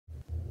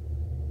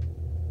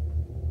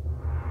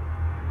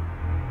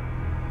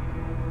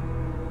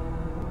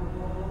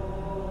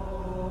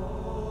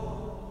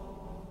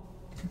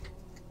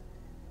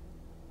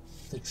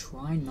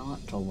Try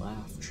Not to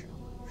Laugh challenge.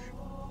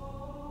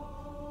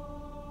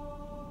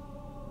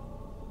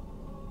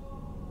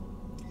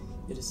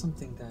 It is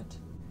something that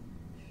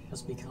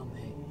has become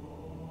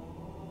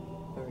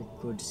a very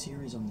good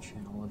series on the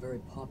channel, a very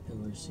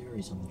popular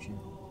series on the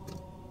channel.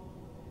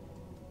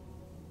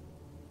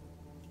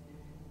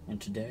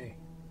 And today,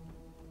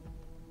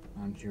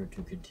 I'm here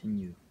to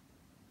continue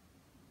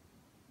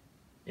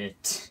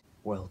it.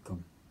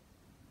 Welcome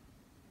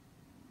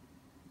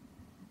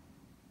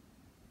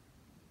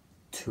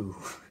to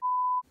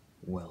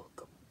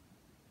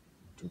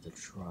the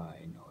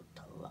Try Not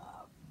to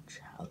Laugh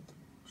challenge.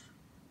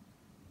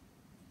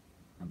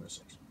 Number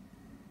 6.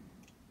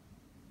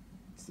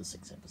 It's the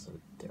 6th episode.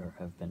 There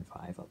have been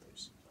 5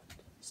 others,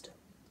 but still.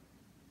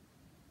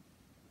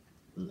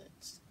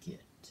 Let's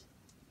get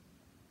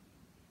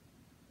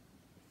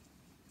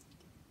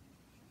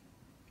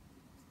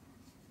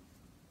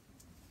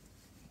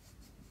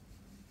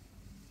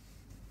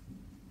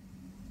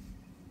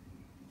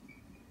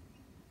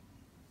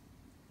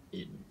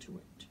into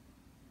it.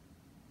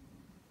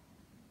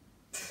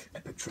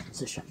 Epic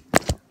transition.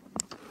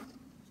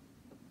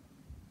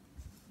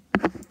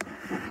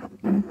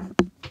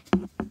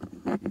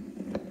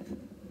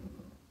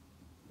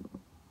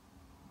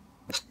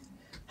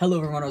 Hello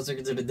everyone, I was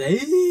looking to today.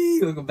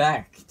 Welcome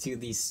back to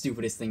the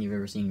stupidest thing you've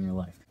ever seen in your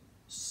life.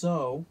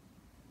 So,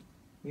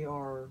 we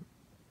are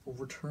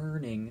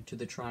returning to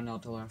the Try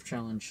Not to Laugh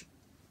challenge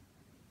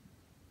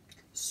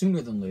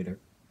sooner than later.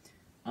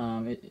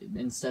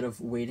 Instead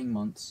of waiting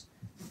months,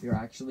 we're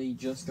actually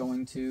just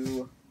going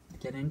to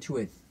get into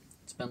it.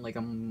 It's been like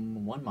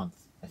 1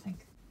 month, I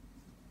think.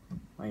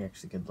 I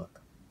actually could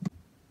look.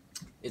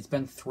 It's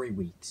been 3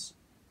 weeks.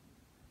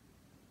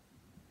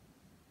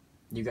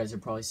 You guys are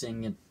probably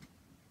seeing it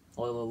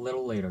a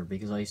little later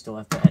because I still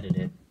have to edit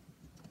it.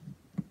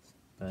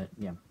 But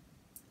yeah.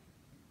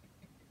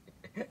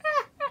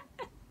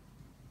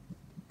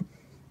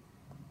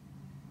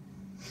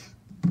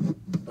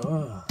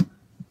 Ugh.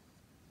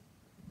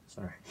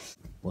 Sorry.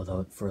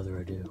 Without further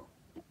ado,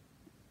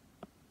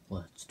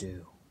 let's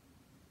do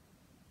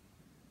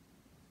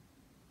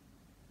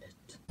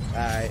it.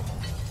 Alright.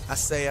 I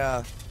say,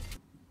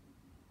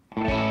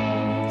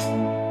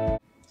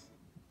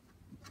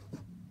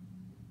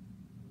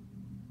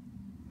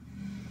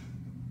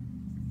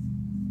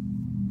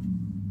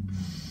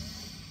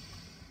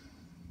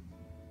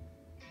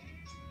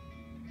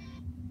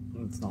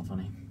 It's not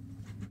funny.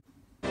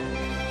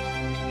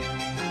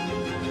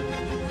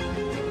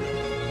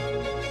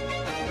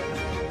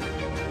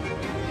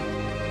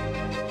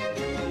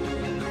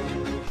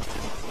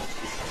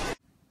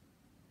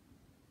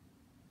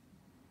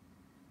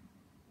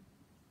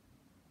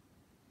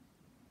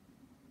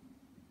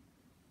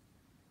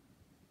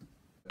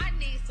 I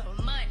need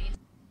some money.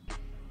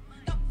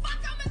 The fuck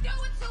I'ma do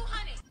with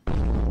 200?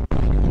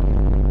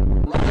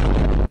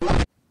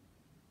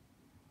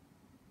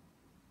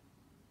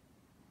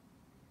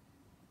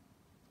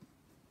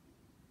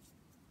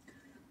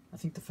 I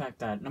think the fact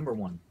that, number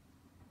 1,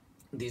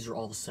 these are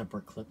all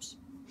separate clips.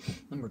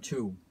 Number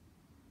 2,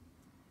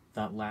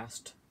 that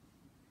last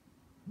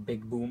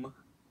big boom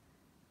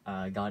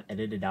got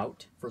edited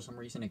out for some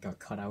reason. It got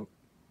cut out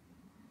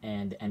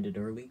and ended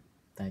early.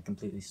 That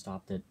completely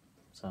stopped it,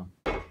 so.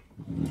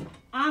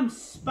 I'm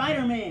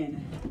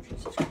Spider-Man.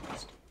 Jesus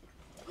Christ.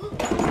 Oh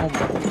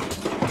my.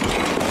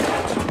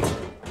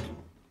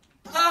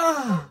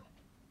 Ah!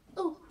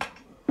 Ooh.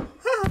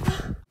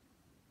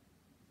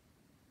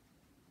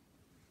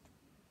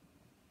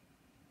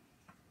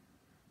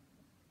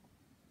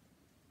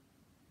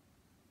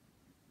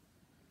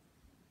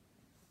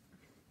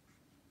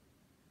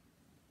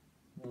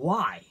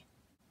 Why?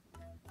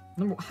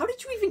 How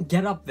did you even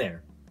get up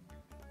there?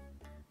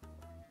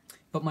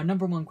 But my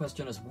number 1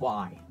 question is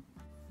why?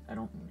 I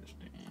don't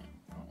understand.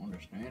 I don't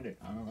understand it.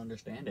 I don't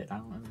understand it. I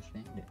don't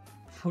understand it.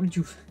 How did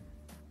you...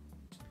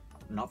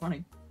 Not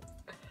funny.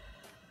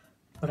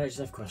 But I just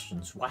have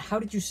questions. Why? How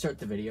did you start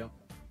the video?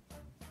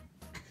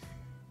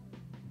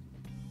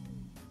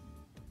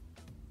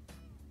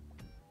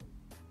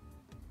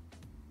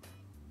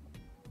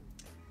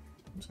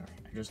 I'm sorry.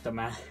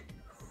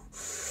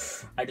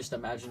 I just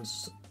imagine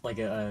like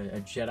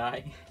a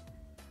Jedi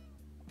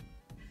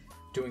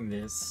doing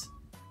this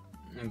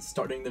and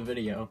starting the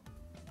video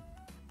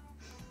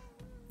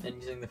and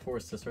using the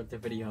Force to start the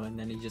video, and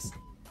then he just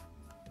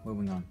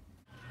moving on.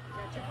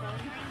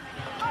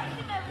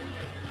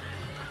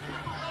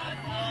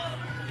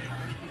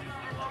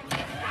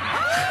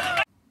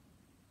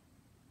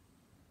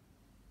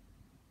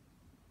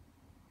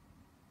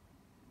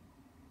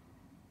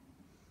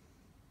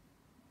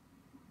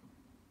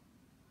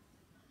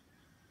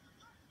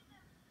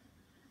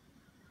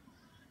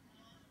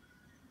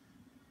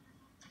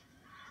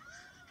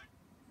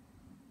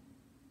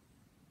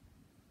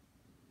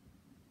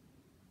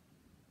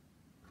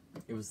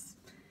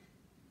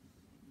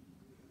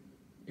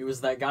 It was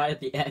that guy at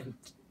the end.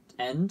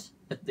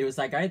 It was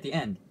that guy at the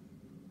end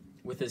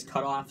with his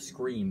cut off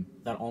scream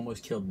that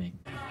almost killed me.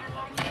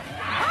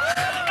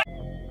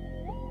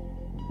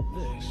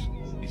 This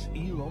is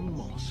Elon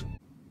Musk.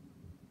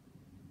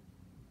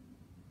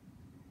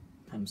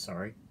 I'm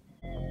sorry.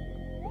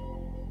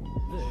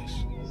 This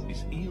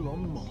is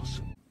Elon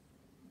Musk.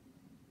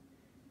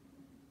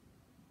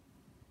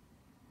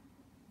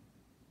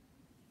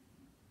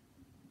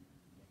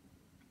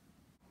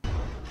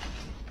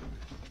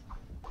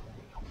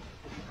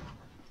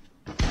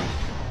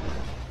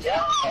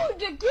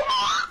 Dude, get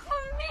off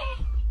of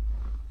me!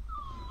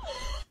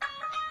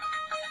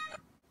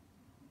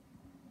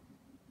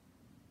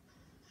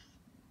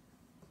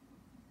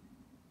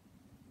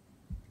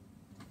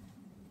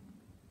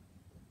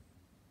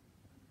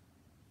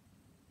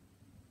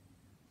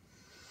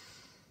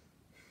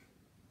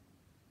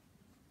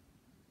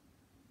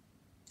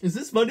 Is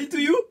this funny to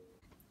you?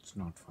 It's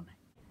not funny.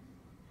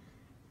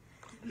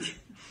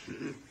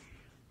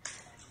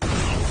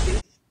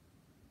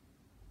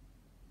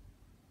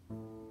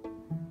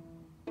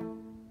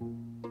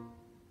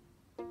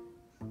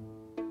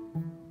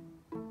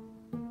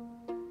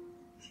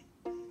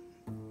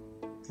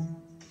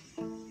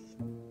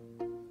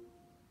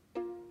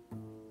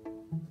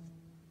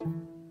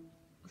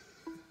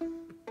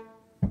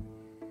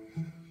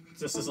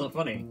 This isn't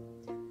funny.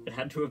 It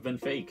had to have been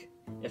fake.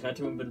 It had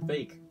to have been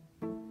fake.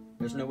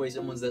 There's no way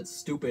someone's that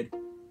stupid.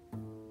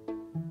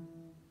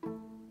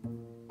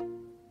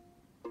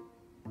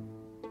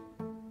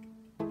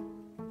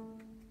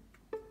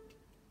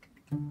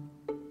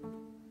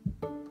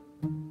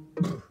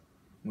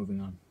 Moving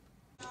on.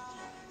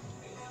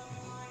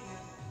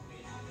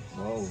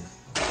 Whoa.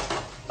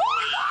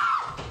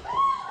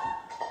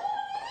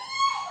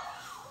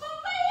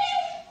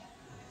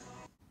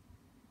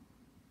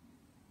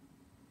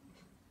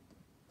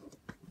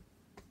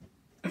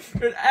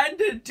 It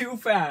ended too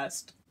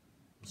fast.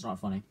 It's not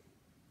funny.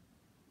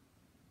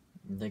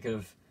 They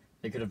could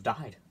have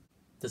died.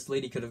 This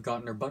lady could have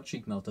gotten her butt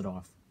cheek melted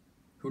off.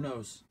 Who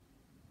knows?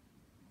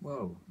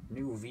 Whoa,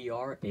 new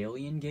VR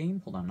alien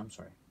game? Hold on, I'm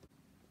sorry.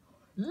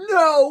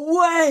 No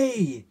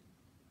way!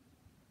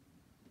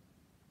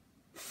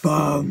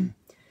 The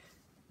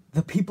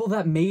people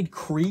that made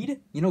Creed,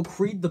 you know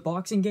Creed the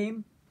boxing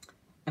game?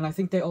 And I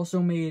think they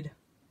also made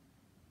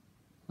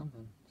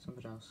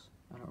something else.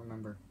 I don't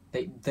remember.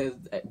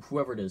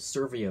 Whoever it is,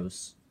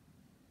 Survios.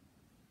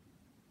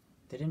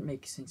 They didn't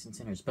make Saints and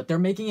Sinners, but they're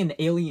making an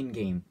alien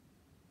game.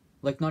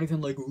 Like, not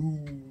even like,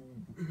 ooh,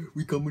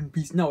 we come in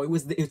peace. No,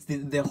 it's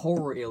the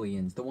horror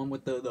aliens, the one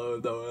with the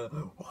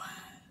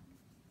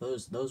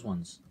those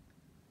ones.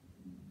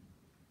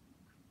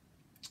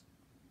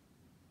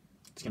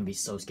 It's gonna be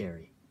so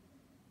scary.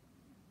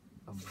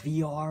 A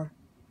VR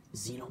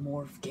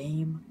Xenomorph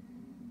game?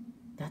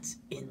 That's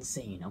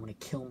insane. I'm gonna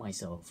kill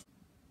myself.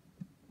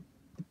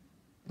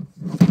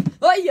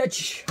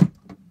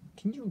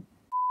 Can you?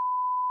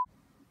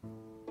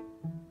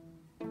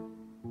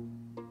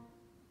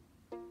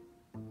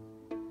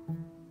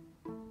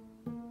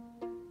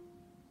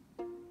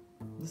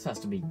 This has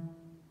to be.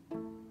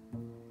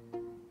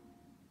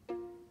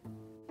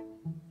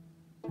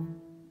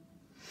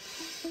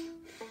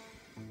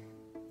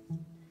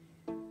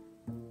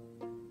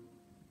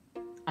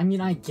 I mean,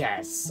 I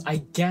guess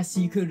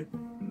you could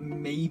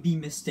maybe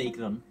mistake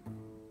them.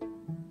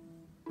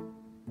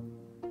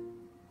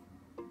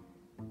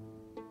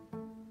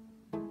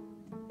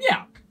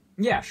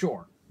 Yeah,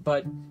 sure,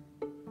 but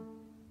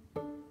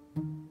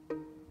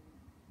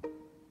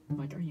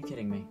like, are you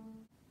kidding me?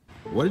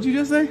 What did you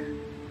just say?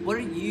 What are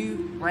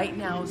you right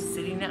now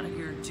sitting out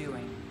here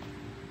doing?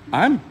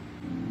 I'm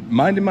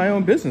minding my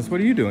own business.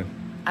 What are you doing?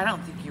 I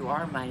don't think you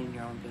are minding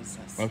your own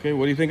business. Okay,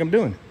 what do you think I'm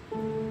doing?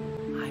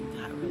 I'm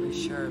not really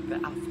sure,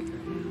 but I'll figure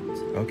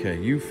it out. Okay,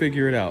 you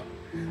figure it out.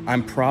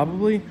 I'm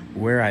probably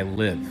where I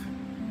live.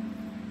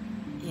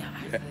 Yeah,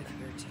 I live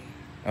here too.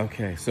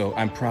 Okay, so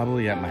I'm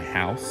probably at my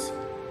house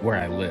where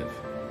I live.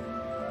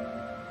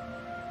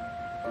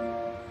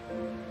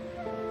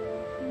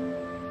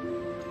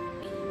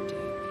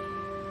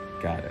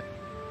 Got it.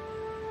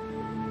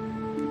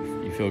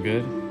 You feel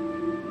good?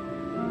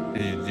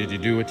 Did you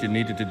do what you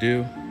needed to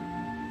do?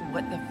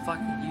 What the fuck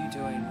are you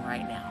doing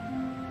right now?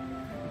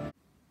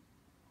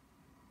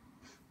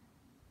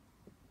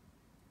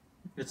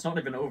 It's not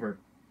even over.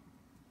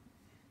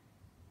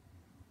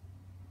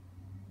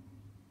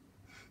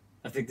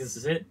 I think this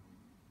is it.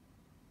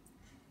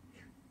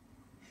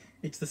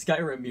 It's the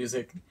Skyrim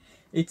music.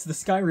 It's the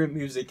Skyrim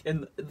music,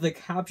 and the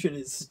caption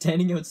is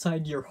standing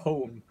outside your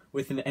home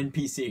with an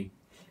NPC.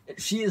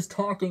 She is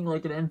talking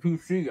like an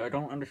NPC. I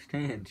don't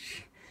understand.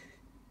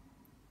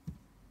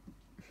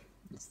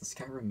 It's the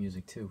Skyrim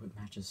music, too. It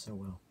matches so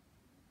well.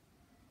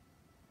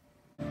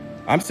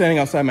 I'm standing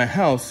outside my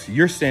house.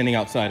 You're standing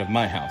outside of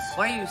my house.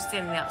 Why are you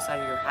standing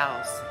outside of your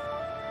house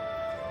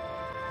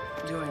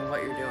doing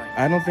what you're doing?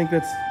 I don't think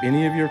that's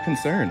any of your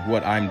concern,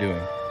 what I'm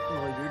doing.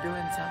 Well, you're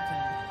doing something.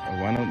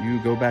 Why don't you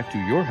go back to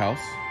your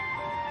house,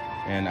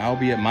 and I'll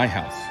be at my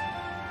house.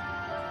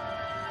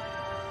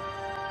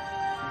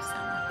 You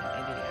sound like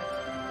an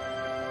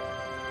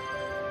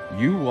idiot.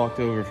 You walked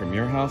over from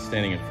your house,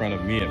 standing in front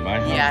of me at my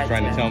house, Yeah, I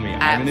trying did. to tell me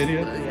I'm an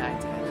idiot? Absolutely, I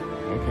did.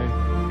 Okay,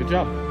 good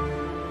job.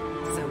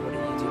 So what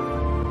are you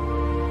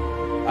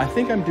doing? I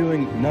think I'm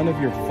doing none of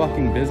your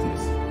fucking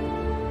business.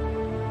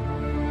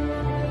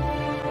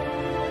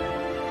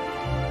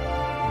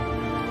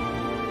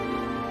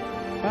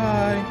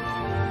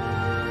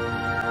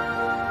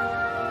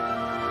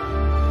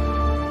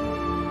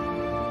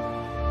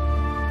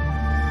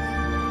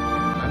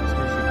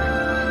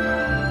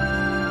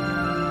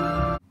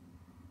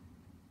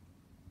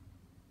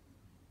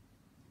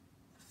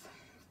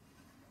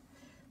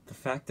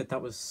 fact that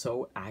that was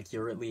so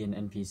accurately an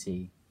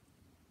NPC.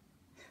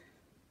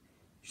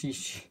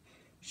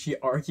 She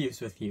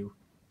argues with you,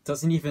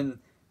 doesn't even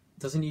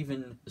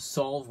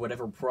solve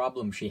whatever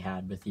problem she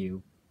had with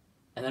you,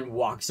 and then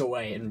walks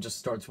away and just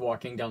starts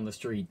walking down the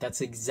street.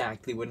 That's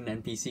exactly what an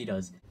NPC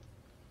does.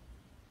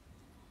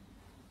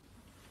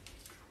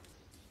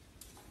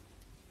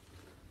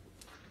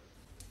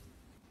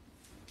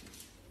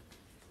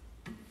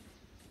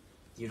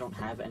 You don't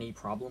have any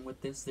problem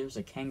with this? There's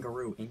a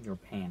kangaroo in your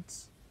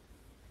pants.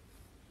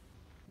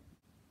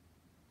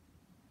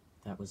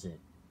 That was it.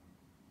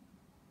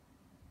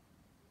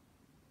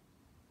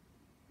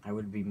 I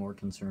would be more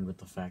concerned with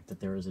the fact that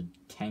there is a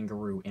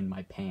kangaroo in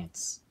my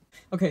pants.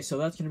 Okay, so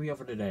that's gonna be all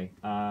for today.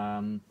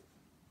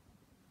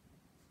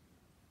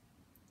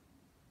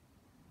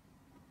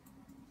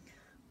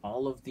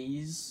 All of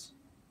these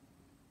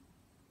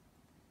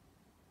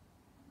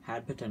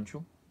had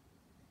potential.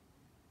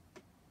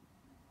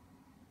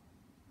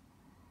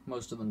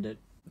 Most of them did.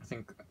 I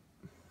think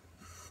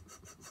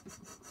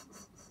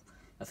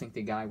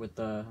the guy with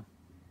the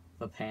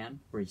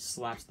pan, where he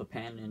slaps the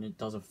pan and it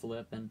does a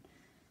flip and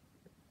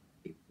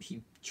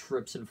he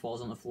trips and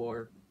falls on the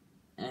floor,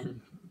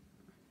 and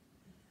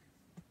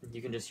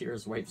you can just hear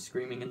his wife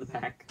screaming in the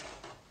back.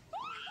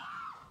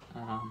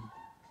 I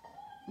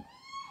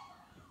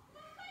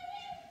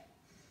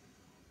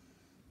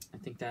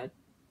think that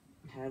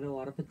had a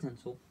lot of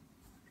potential.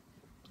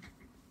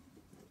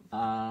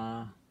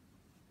 But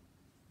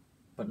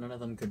none of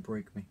them could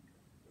break me.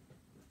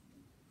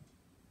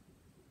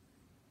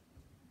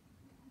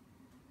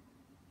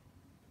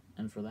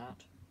 And for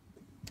that,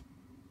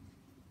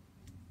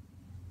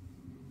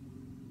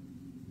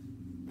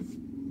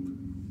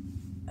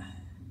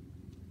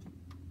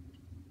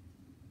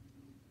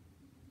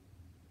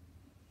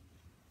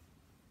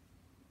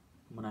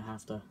 I'm gonna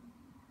have to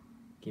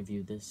give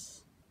you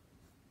this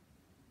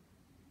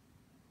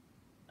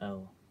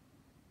L.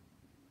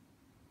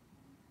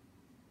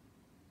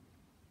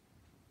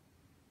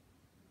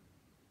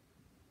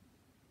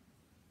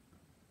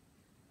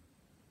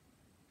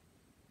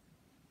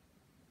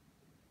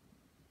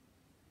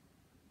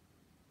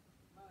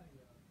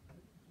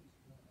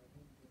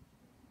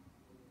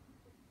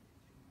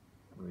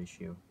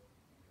 Ratio.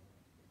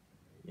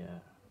 Yeah.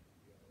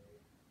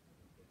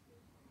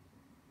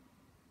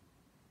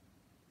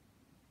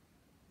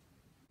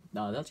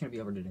 No, that's gonna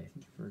be over today.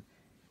 Thank you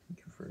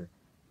for,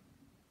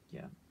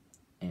 yeah.